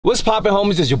What's poppin',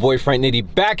 homies? It's your boy Frank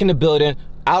Nitty back in the building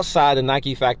outside the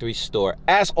Nike factory store.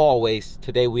 As always,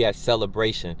 today we had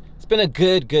Celebration. It's been a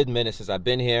good minute since I've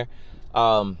been here.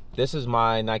 This is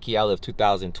my Nike outlet of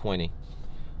 2020.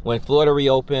 When Florida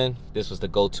reopened, this was the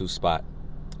go-to spot.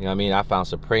 You know what I mean? I found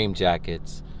Supreme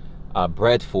jackets,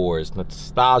 Bread 4s,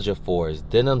 Nostalgia 4s,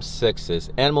 Denim 6s,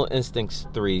 Animal Instincts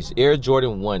 3s, Air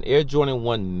Jordan 1, Air Jordan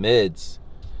 1 mids,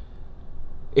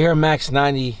 Air Max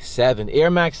 97, Air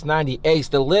Max 98s.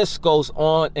 The list goes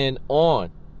on and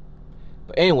on.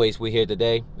 But anyways, we're here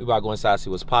today. We're about to go inside, see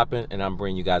what's popping, and I'm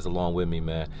bringing you guys along with me,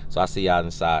 man. So I'll see y'all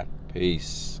inside.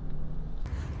 Peace.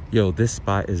 Yo, this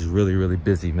spot is really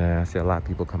busy, man. I see a lot of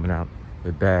people coming out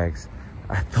with bags.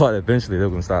 I thought eventually they were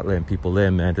gonna start letting people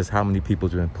in, man. Just how many people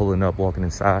have been pulling up, walking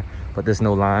inside, but there's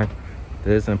no line.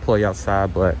 There's an employee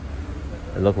outside, but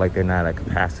it looked like they're not at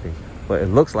capacity. But it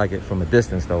looks like it from a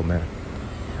distance though, man.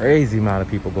 Crazy amount of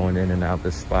people going in and out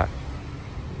this spot.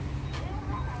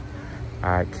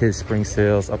 All right, kids spring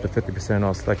sales up to 50%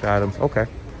 off select items. Okay,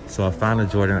 so I found a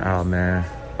Jordan aisle, man.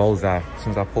 Bullseye. As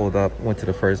soon as I pulled up, went to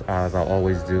the first aisle as I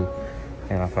always do,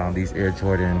 and I found these Air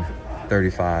Jordan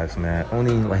 35s, man.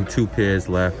 Only like 2 pairs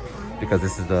left because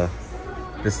this is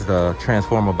the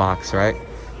Transformer box, right?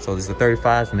 So this is the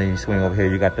 35s, and then you swing over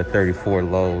here, you got the 34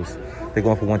 lows. They're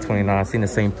going for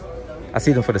 $129. I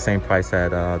see them for the same price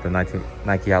at the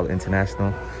Nike Outlet International.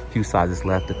 A few sizes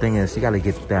left. The thing is, you gotta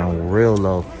get down real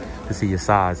low to see your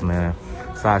size, man.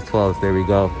 Size 12s, there we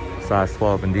go. Size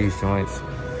 12 in these joints.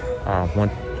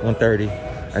 130.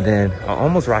 And then I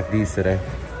almost rocked these today.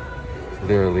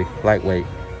 Literally, lightweight.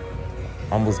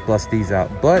 Almost bust these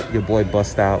out, but your boy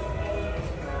bust out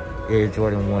Air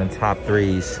Jordan 1 top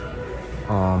 3s.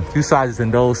 Few sizes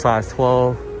in those, size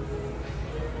 12.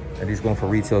 And these going for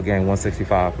retail gang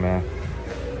 $165, man.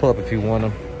 Pull up if you want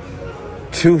them.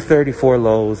 234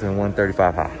 lows and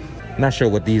 135 high. Not sure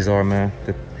what these are, man.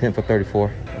 The hint for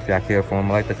 34. If y'all care for them.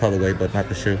 I like the colorway, but not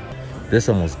the shoe. This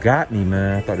almost got me,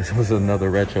 man. I thought this was another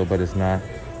retro, but it's not.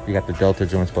 You got the Delta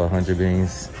joints for 100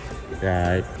 beans.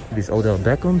 Yeah, right. These Odell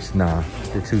Beckhams? Nah,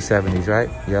 the 270s, right?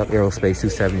 Yep, Aerospace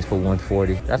 270s for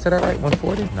 140. Did I say that right?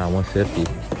 140? Nah,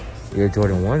 150. Air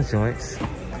Jordan 1 joints.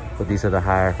 But these are the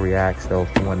higher reacts though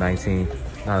for 119.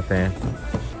 Not a fan.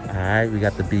 All right, we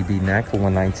got the BB neck for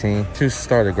 119. Shoes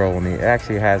started to grow on me. It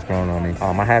actually has grown on me.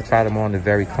 I have tried them on. They're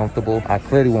very comfortable. I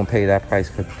clearly won't pay that price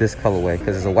for this colorway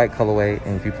because it's a white colorway,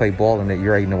 and if you play ball in it, you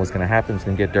already know what's gonna happen. It's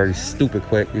gonna get dirty stupid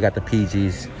quick. You got the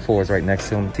PGs 4s right next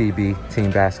to them. TB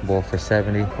team basketball for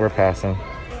 70. We're passing.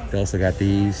 They also got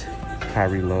these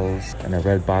Kyrie lows and a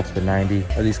red box for 90.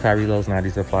 Are these Kyrie lows? Nah,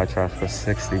 these are fly traps for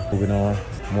 60. Moving on.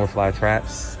 More fly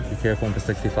traps. Be careful for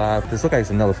 65. This looks like it's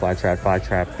another fly trap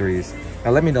 3s.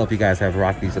 Now let me know if you guys have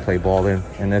rocked these to play ball in,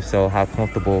 and if so, how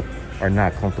comfortable or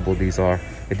not comfortable these are.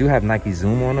 They do have Nike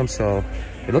Zoom on them, so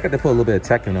they look like they put a little bit of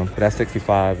tech in them. But that's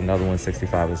 65. Another one's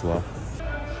 65 as well.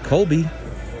 Kobe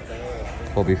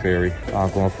Fairy. I'm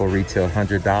going for retail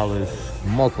 $100.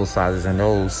 Multiple sizes in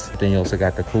those. Then you also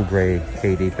got the Cool Grade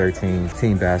KD 13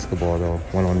 team basketball though.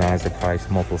 109 is the price,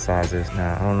 multiple sizes.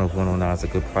 Now, I don't know if 109 is a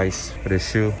good price for this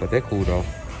shoe, but they're cool though.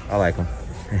 I like them.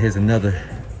 And here's another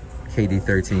KD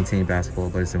 13 team basketball,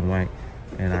 but it's in white.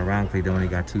 And ironically, they only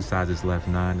got 2 sizes left,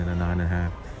 9 and a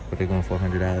 9.5. But they're going for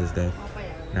 $100 though.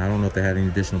 Now, I don't know if they had any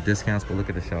additional discounts, but look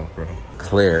at the shelf, bro.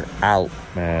 Clear out,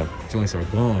 man. Joints are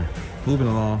gone. Moving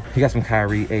along, you got some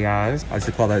Kyrie AIs. I used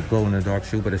to call that glow in the dark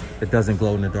shoe, but it doesn't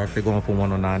glow in the dark. They're going for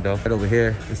 109 though. Right over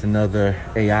here, it's another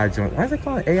AI joint. Why is it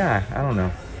called AI? I don't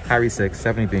know. Kyrie 6,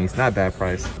 70 beans. Not a bad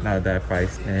price. Not a bad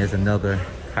price. And here's another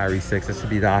Kyrie 6. This should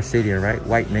be the Obsidian, right?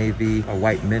 White navy, a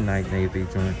white midnight navy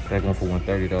joint. They're going for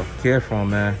 130 though. Careful,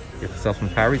 man. Get yourself some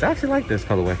Kyries. I actually like this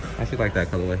colorway. I actually like that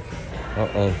colorway.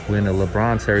 Uh-oh, we're in the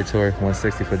LeBron territory.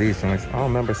 160 for these joints. I don't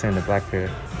remember seeing the black pair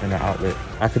in the outlet.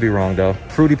 I could be wrong though.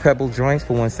 Fruity Pebble joints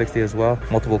for 160 as well.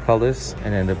 Multiple colors.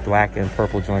 And then the black and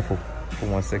purple joint for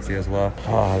 160 as well.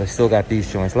 Oh, they still got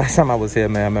these joints. Last time I was here,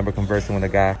 man, I remember conversing with a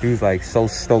guy. He was like so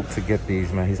stoked to get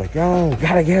these, man. He's like, yo,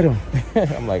 gotta get them.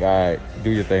 I'm like, all right, do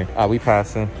your thing. We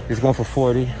passing. He's going for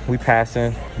 40. We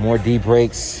passing. More D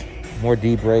breaks. More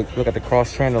D break. Look at the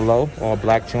cross trainer low, all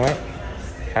black joint.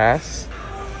 Pass.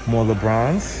 More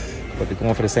LeBrons, but they're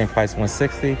going for the same price,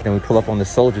 160. Then we pull up on the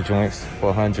Soldier joints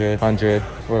for 100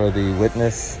 for the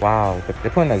Witness. Wow, they're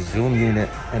putting a zoom unit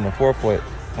in the forefoot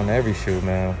on every shoe,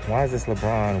 man. Why is this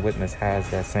LeBron Witness has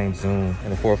that same zoom in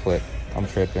the forefoot? I'm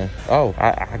tripping. Oh,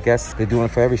 I guess they're doing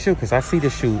it for every shoe, because I see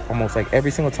this shoe almost like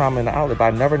every single time in the outlet,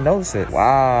 but I never notice it.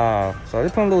 Wow. So they're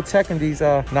putting a little tech in these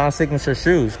non-signature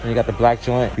shoes. And you got the black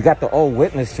joint. You got the old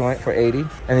Witness joint for 80. And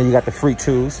then you got the Freak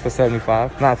 2s for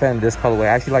 75. Not a fan of this colorway. I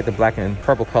actually like the black and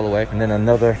purple colorway. And then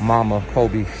another Mama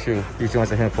Kobe shoe. These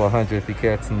joints are here for 100 if you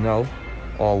care to know.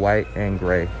 All white and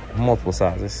gray. Multiple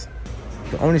sizes.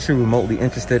 The only shoe remotely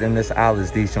interested in this aisle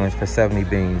is these joints for 70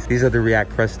 beans. These are the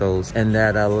React Prestos and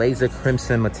that laser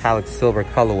crimson metallic silver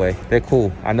colorway. They're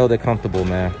cool. I know they're comfortable,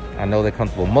 man. I know they're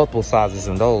comfortable. Multiple sizes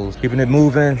in those. Keeping it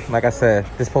moving. Like I said,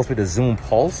 this is supposed to be the Zoom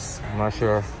Pulse. I'm not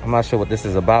sure what this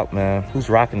is about, man. Who's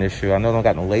rocking this shoe? I know they don't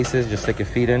got no laces. Just stick your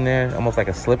feet in there. Almost like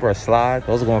a slip or a slide.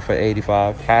 Those are going for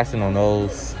 85. Passing on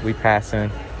those. We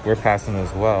passing. We're passing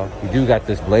as well. We do got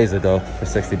this blazer though for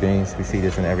 60 beans. We see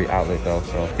this in every outlet though.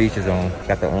 So feature zone,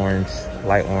 got the orange,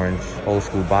 light orange, old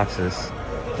school boxes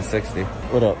for 60.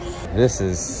 What up? This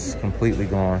is completely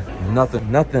gone.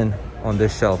 Nothing on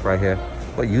this shelf right here.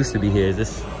 What used to be here, is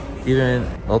this even,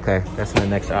 okay, that's in the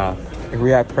next aisle.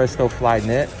 React Presto Fly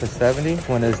Knit for 70. Which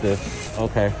one is this?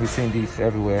 Okay, we've seen these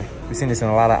everywhere. We've seen this in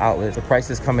a lot of outlets. The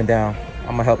price is coming down.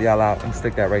 I'm gonna help y'all out. I'm gonna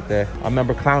stick that right there. I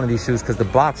remember clowning these shoes because the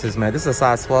boxes, man, this is a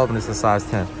size 12 and this is a size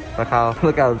 10. Look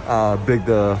how big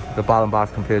the bottom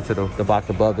box compared to the box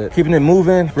above it. Keeping it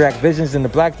moving. React Vision's in the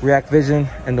black, React Vision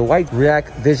in the white,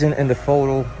 React Vision in the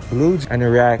photo blue, and the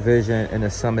React Vision in the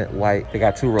Summit white. They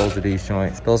got 2 rows of these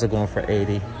joints. Those are going for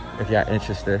 80 if y'all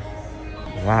interested.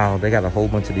 Wow, they got a whole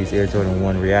bunch of these Air Jordan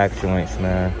 1 React joints,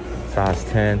 man. Size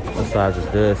 10. What size is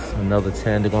this? Another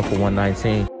 10. They're going for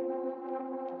 119.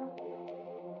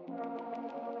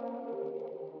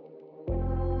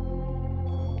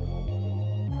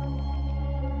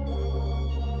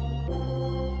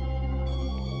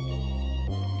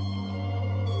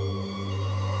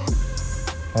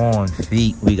 On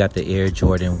feet, we got the Air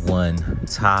Jordan 1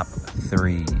 top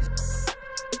 3s.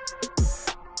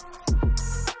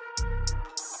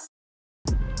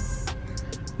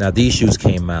 Now these shoes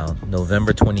came out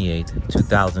November 28th,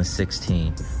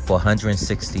 2016 for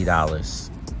 $160.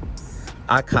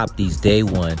 I copped these day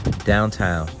one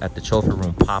downtown at the Trophy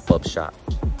Room pop-up shop.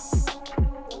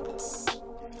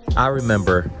 I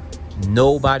remember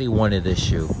nobody wanted this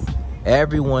shoe.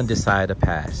 Everyone decided to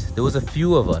pass. There was a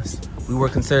few of us. We were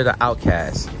considered an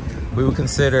outcast. We were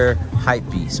considered hype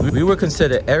beasts. We were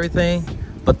considered everything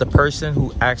but the person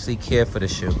who actually cared for the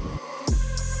shoe.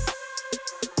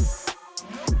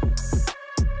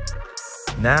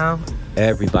 Now,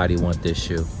 everybody wants this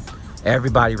shoe.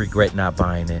 Everybody regret not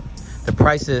buying it. The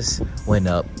prices went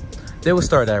up. They would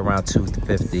start at around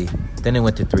 $250, then it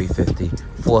went to $350,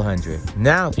 $400.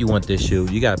 Now, if you want this shoe,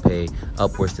 you gotta pay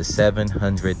upwards to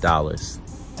 $700.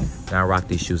 Now, I rock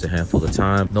these shoes a handful of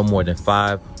time. No more than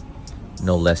 5,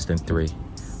 no less than 3.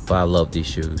 But I love these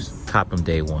shoes. Cop them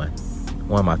day one.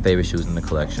 One of my favorite shoes in the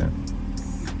collection.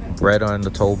 Red on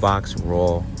the toe box,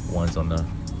 raw ones on the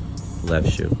left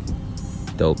shoe.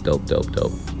 Dope, dope, dope,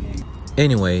 dope.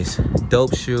 Anyways,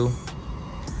 dope shoe.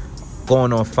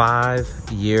 Going on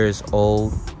 5 years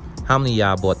old. How many of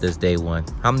y'all bought this day one?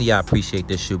 How many of y'all appreciate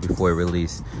this shoe before it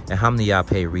released? And how many of y'all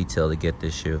pay retail to get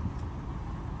this shoe?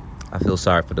 I feel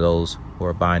sorry for those who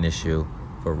are buying this shoe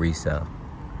for resale,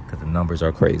 because the numbers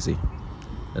are crazy.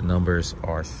 The numbers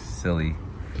are silly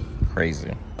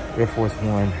crazy. Air Force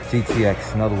 1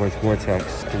 GTX, in other words,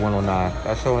 Gore-Tex, the 109.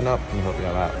 That's showing up. Let me help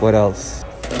y'all out. What else?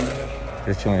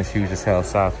 This joint is huge as hell,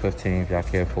 size 15 if y'all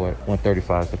care for it.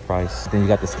 135 is the price. Then you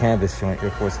got this canvas joint,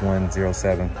 Air Force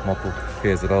 107. Multiple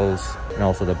pairs of those. And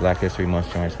also the Black History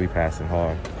Month joints, we passing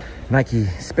hard. Nike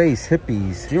Space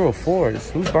Hippies 04s.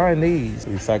 Who's buying these?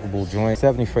 Recyclable joint.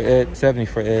 70 for it, 70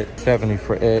 for it, 70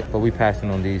 for it. But we passing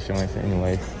on these joints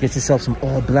anyways. Get yourself some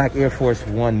all black Air Force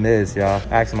 1 mids, y'all.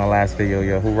 I asked in my last video,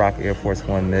 yo, who rock Air Force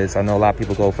 1 mids? I know a lot of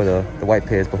people go for the white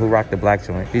pairs, but who rock the black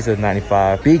joint? These are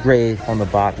 95. B grade on the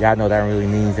box. Y'all know that really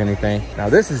means anything. Now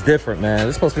this is different, man.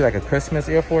 This is supposed to be like a Christmas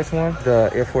Air Force 1. The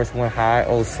Air Force 1 High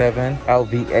 07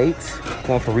 LV8.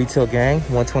 Going for retail gang.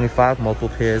 125. Multiple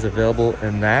pairs available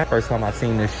in that. First time I've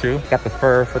seen this shoe. Got the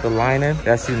fur for the lining.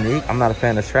 That's unique. I'm not a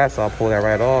fan of straps, so I'll pull that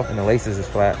right off. And the laces is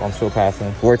flat. I'm still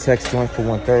passing. Vortex joint for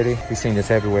 130. We've seen this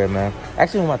everywhere, man.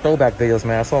 Actually, in my throwback videos,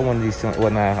 man, I saw one of these joints.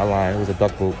 Well, nah, I lied. It was a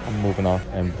duck boot. I'm moving on.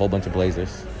 And a whole bunch of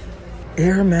blazers.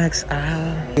 Air Max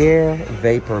Air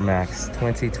Vapor Max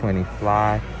 2020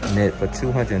 Fly Knit for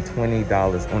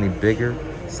 $220. Only bigger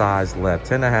size left.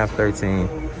 10.5, 13.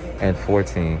 And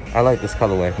 14. I like this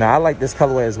colorway. Now I like this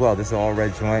colorway as well. This is all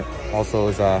red joint. Also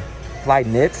is Fly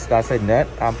Knits. Did I say net?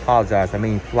 I apologize. I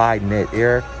mean Fly Knit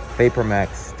Air Vapor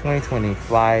Max 2020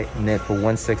 Fly Knit for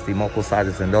 160, multiple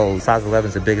sizes in those. Size 11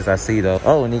 is the biggest I see though.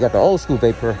 Oh, and you got the old school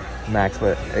Vapor Max,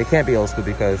 but it can't be old school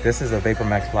because this is a Vapor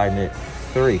Max Fly Knit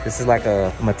 3. This is like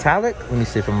a metallic. Let me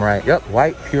see if I'm right. Yep,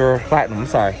 white, pure platinum. I'm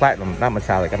sorry, platinum, not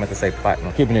metallic. I meant to say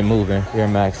platinum. Keeping it moving. Air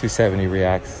Max 270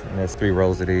 reacts, and there's 3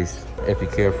 rows of these if you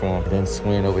care for them. Then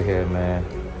swing over here, man.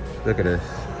 Look at this.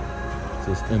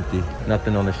 Just empty,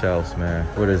 nothing on the shelves, man.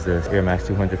 What is this? Air Max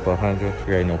 200 for 100. You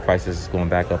already know prices is going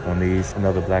back up on these.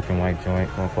 Another black and white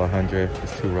joint going for 100.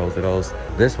 There's 2 rows of those.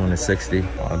 This one is 60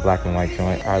 on a black and white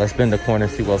joint. All right, let's bend the corner,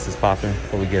 see what else is popping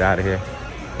before we get out of here.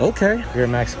 Okay, Air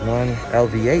Max 1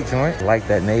 LV8 joint. I like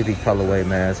that navy colorway,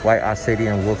 man. It's white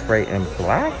obsidian, wolf ray, and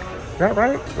black. Is that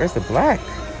right? Where's the black?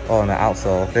 Oh, and the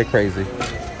outsole. They're crazy.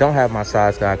 Don't have my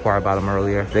size that I inquired about them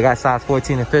earlier. They got size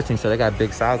 14 and 15, so they got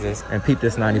big sizes. And Peep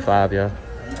this 95, yeah.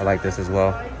 I like this as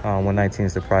well. 119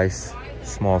 is the price.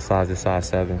 Small size is size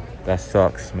 7. That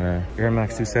sucks, man. Air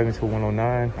Max 270 to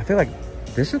 109. I feel like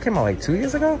this shoe came out like 2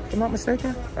 years ago, if I'm not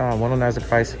mistaken. 109 is the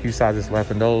price. A few sizes left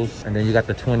in those. And then you got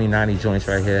the 2090 joints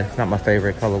right here. It's not my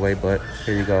favorite colorway, but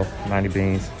here you go. 90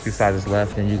 beans. A few sizes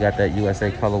left. Then you got that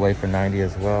USA colorway for 90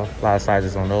 as well. A lot of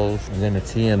sizes on those. And then the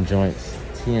TM joints.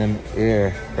 TM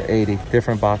Air for 80.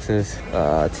 Different boxes.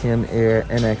 TM Air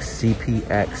NX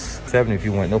CPX. 70 if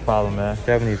you want. No problem, man.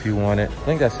 70 if you want it. I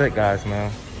think that's it, guys,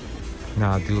 man.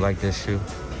 Now, I do like this shoe.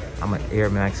 I'm an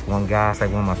Air Max 1 guy. It's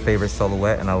like one of my favorite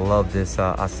silhouette, and I love this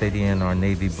obsidian or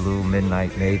navy blue,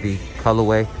 midnight navy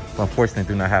colorway. But unfortunately, I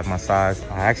do not have my size.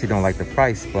 I actually don't like the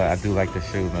price, but I do like the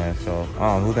shoe, man. So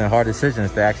it was been hard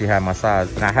decisions to actually have my size.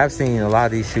 And I have seen a lot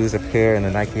of these shoes appear in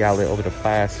the Nike outlet over the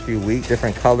past few weeks.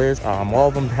 Different colors. All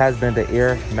of them has been the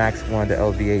Air Max 1, the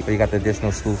LV8, but you got the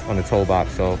additional sleuth on the toe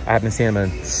box. So I have been seeing them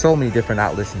in so many different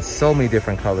outlets and so many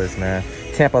different colors, man.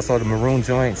 Tampa, I saw the maroon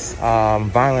joints.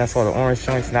 Violent, I saw the orange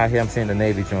joints. Now here I'm seeing the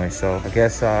navy joints. So I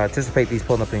guess anticipate these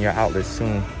pulling up in your outlets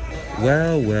soon.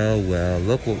 Well,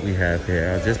 look what we have here.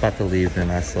 I was just about to leave and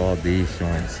I saw these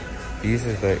joints. These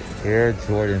are the Air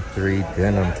Jordan 3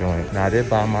 denim joint. Now I did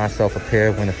buy myself a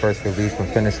pair when it first released from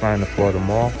Finish Line in the Florida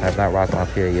Mall. I have not rocked my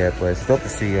pair yet, but it's dope to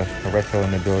see a retro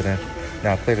in the building.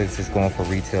 Now clearly it's just going for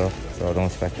retail, so I don't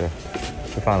expect to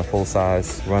find a full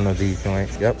size run of these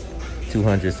joints. Yep,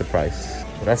 200 is the price.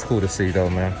 But that's cool to see though,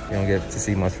 man. You don't get to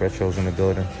see much retros in the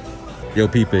building. Yo,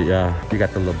 peep it, y'all. You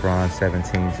got the LeBron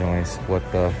 17 joints.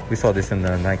 We saw this in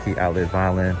the Nike outlet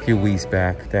Violin a few weeks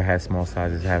back. They had small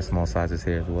sizes, have small sizes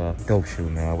here as well. Dope shoe,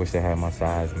 man. I wish they had my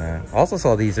size, man. I also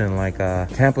saw these in like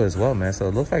Tampa as well, man. So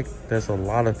it looks like there's a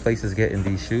lot of places getting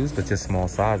these shoes, but just small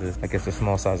sizes. I guess the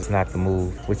small size is not the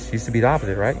move, which used to be the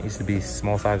opposite, right? It used to be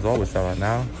small sizes always sell out.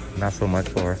 Now, not so much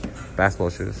for basketball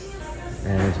shoes.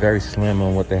 And it's very slim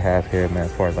on what they have here, man,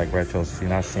 as far as like retros.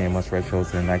 You're not seeing much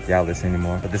retros in Nike outlets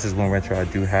anymore. But this is one retro I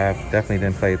do have. Definitely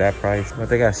didn't play that price. But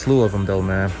they got a slew of them though,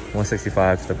 man.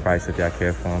 165 is the price if y'all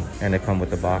care for them. And they come with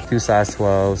the box. 2 size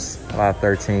 12s, a lot of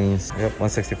 13s. Yep,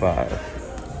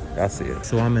 165. Y'all see it.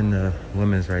 So I'm in the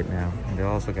women's right now. And they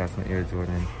also got some Air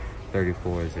Jordan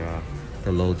 34s, y'all.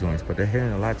 The low joints, but they're here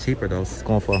a lot cheaper though. It's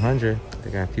going for 100.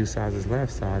 They got a few sizes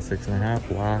left. Size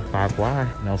 6.5, Y,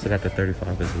 5Y. And also got the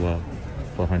 35 as well.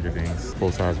 100 beans,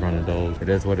 full size run of those. It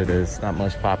is what it is. Not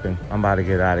much popping. I'm about to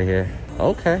get out of here.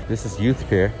 Okay, this is youth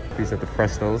pair. These are the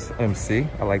Prestos MC.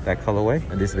 I like that colorway.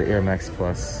 And these are the Air Max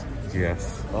Plus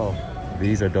GS. Oh,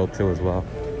 these are dope too as well.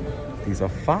 These are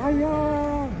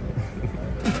fire.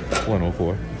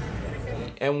 104.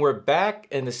 And we're back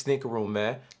in the sneaker room,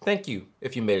 man. Thank you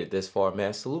if you made it this far,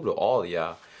 man. Salute to all of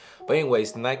y'all. But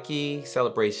anyways, the Nike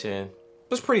celebration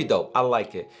was pretty dope. I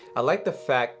like it. I like the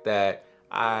fact that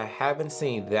I haven't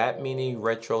seen that many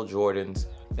retro Jordans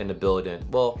in the building.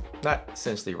 Well, not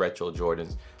essentially retro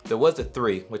Jordans. There was the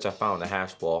 3, which I found in the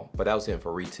hash ball, but that was in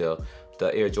for retail.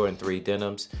 The Air Jordan 3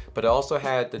 denims. But it also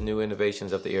had the new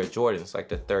innovations of the Air Jordans, like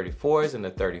the 34s and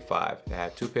the 35. They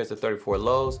had 2 pairs of 34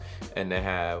 lows, and they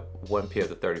had 1 pair of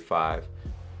the 35,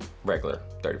 regular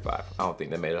 35. I don't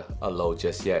think they made a low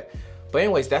just yet. But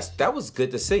anyways, that was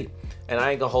good to see. And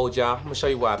I ain't gonna hold y'all. I'm gonna show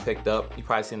you what I picked up. You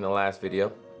probably seen in the last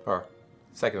video, or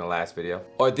second to last video,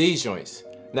 or these joints.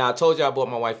 Now I told you I bought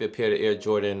my wife a pair of Air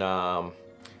Jordan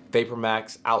Vapor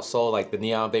Max outsole, like the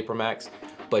neon Vapor Max,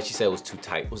 but she said it was too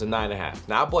tight. It was a 9.5.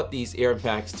 Now I bought these Air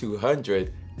Max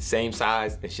 200, same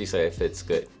size, and she said it fits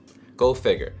good. Go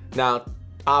figure. Now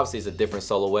obviously it's a different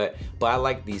silhouette, but I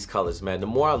like these colors, man. The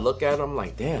more I look at them, I'm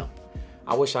like, damn,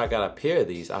 I wish I got a pair of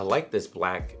these. I like this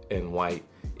black and white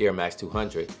Air Max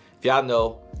 200. If y'all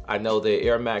know, I know the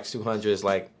Air Max 200 is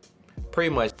like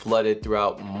pretty much flooded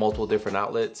throughout multiple different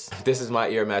outlets. This is my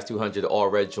Air Max 200, all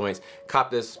red joints.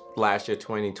 Copped this last year,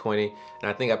 2020, and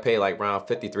I think I paid like around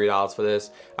 $53 for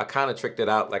this. I kind of tricked it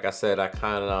out. Like I said, I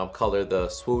kind of colored the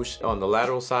swoosh on the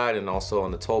lateral side and also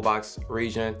on the toe box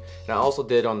region. And I also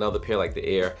did on the other pair like the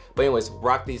Air. But anyways,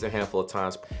 rocked these a handful of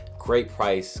times. Great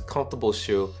price, comfortable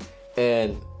shoe.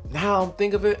 And now I'm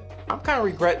thinking of it, I'm kind of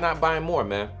regret not buying more,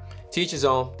 man. Teach his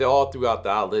own. They're all throughout the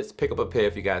outlets. Pick up a pair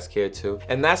if you guys care to.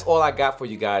 And that's all I got for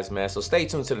you guys, man. So stay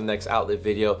tuned to the next outlet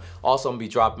video. Also, I'm gonna be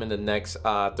dropping the next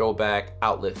throwback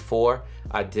outlet 4.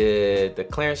 I did the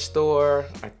clearance store.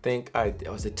 I think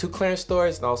was it 2 clearance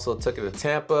stores, and also took it to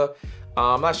Tampa.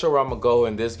 I'm not sure where I'm gonna go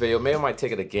in this video. Maybe I might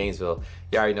take it to Gainesville.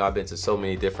 You already know I've been to so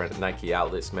many different Nike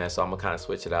outlets, man, so I'm gonna kind of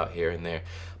switch it out here and there.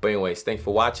 But anyways, thanks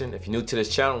for watching. If you're new to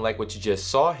this channel, like what you just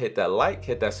saw, hit that like,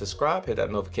 hit that subscribe, hit that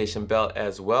notification bell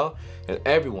as well. And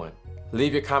everyone,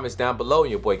 leave your comments down below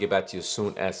and your boy get back to you as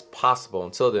soon as possible.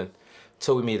 Until then,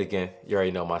 till we meet again, you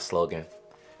already know my slogan.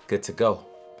 Good to go.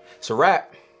 It's a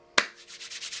wrap.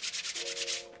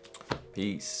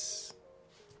 Peace.